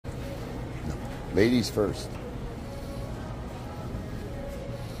Ladies first.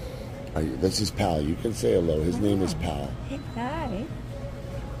 This is Pal. You can say hello. His name is Pal. Hi.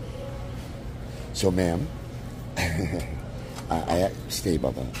 So, ma'am, I stay,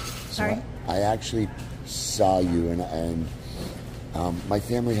 Bubba. So Sorry? I actually saw you, and my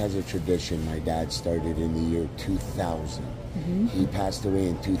family has a tradition. My dad started in the year 2000. Mm-hmm. He passed away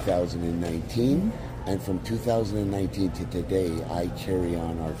in 2019, and from 2019 to today, I carry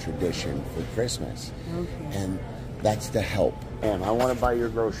on our tradition for Christmas. Okay. And that's the help. And I want to buy your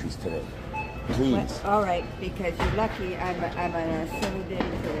groceries today. Please. Well, all right, because you're lucky I'm on a snow day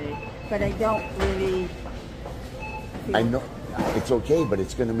today, but I don't really feel... I know it's okay, but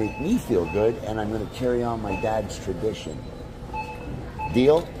it's going to make me feel good, and I'm going to carry on my dad's tradition.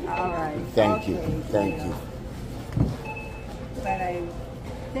 Deal? All right. Thank you. Okay, Thank deal. you. But I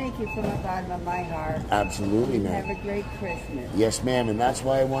thank you from the bottom of my heart. Absolutely, ma'am. Have a great Christmas. Yes, ma'am, and that's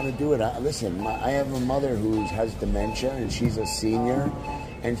why I want to do it. Listen, I have a mother who has dementia, and she's a senior,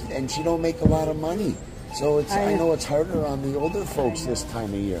 and she don't make a lot of money. So I know it's harder on the older folks this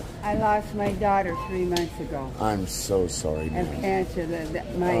time of year. I lost my daughter 3 months ago. I'm so sorry, Of ma'am. cancer.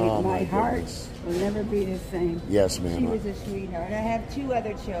 My heart goodness. will never be the same. Yes, She ma'am. was a sweetheart. I have 2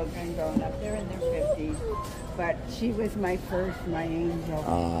 other children growing up. They're in their 50s. But she was my first, my angel.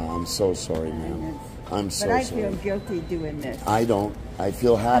 I'm so sorry, ma'am. I'm so But I sorry. feel guilty doing this. I don't. I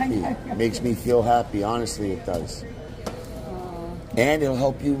feel happy. It makes me feel happy. Honestly, it does. And it'll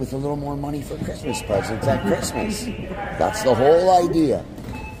help you with a little more money for Christmas presents at Christmas. That's the whole idea.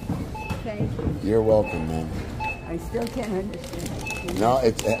 Thank you. You're welcome, man. I still can't understand. No,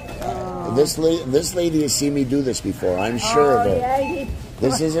 it's this lady has seen me do this before. I'm sure of it. Yeah, I did.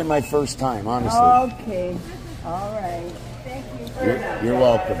 This isn't my first time, honestly. Okay. All right. Thank you very much. You're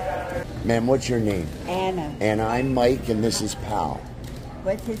welcome. Ma'am, what's your name? Anna. And I'm Mike, and this is Pal.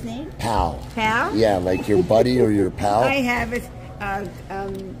 What's his name? Pal. Pal? Yeah, like your buddy or your pal. I have a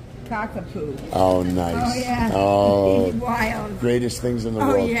cockapoo. Oh, nice. Oh, yeah. Oh, He's wild. greatest things in the Oh,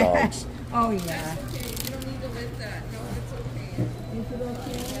 world, yeah. dogs. Oh, yeah. You don't need to lift that. No, it's okay. Is it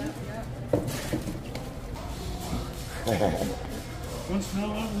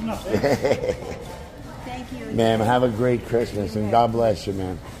okay? Thank you. Ma'am, have a great Christmas, and God bless you,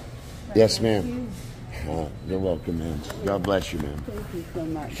 ma'am. Yes, ma'am. You're welcome, ma'am. God bless you, ma'am. Thank you so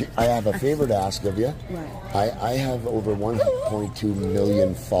much. I have a favor to ask of you. What? I have over 1.2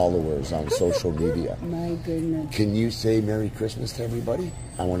 million followers on social media. My goodness. Can you say Merry Christmas to everybody?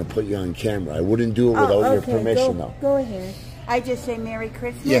 I want to put you on camera. I wouldn't do it without your permission, though. Go ahead. I just say Merry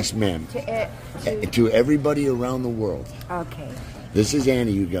Christmas? Yes, ma'am. To everybody around the world. Okay. This is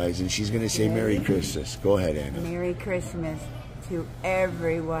Annie, you guys, and she's going to say Merry Christmas. Go ahead, Anna. Merry Christmas to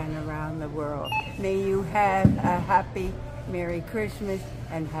everyone around the world. May you have a happy Merry Christmas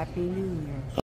and Happy New Year.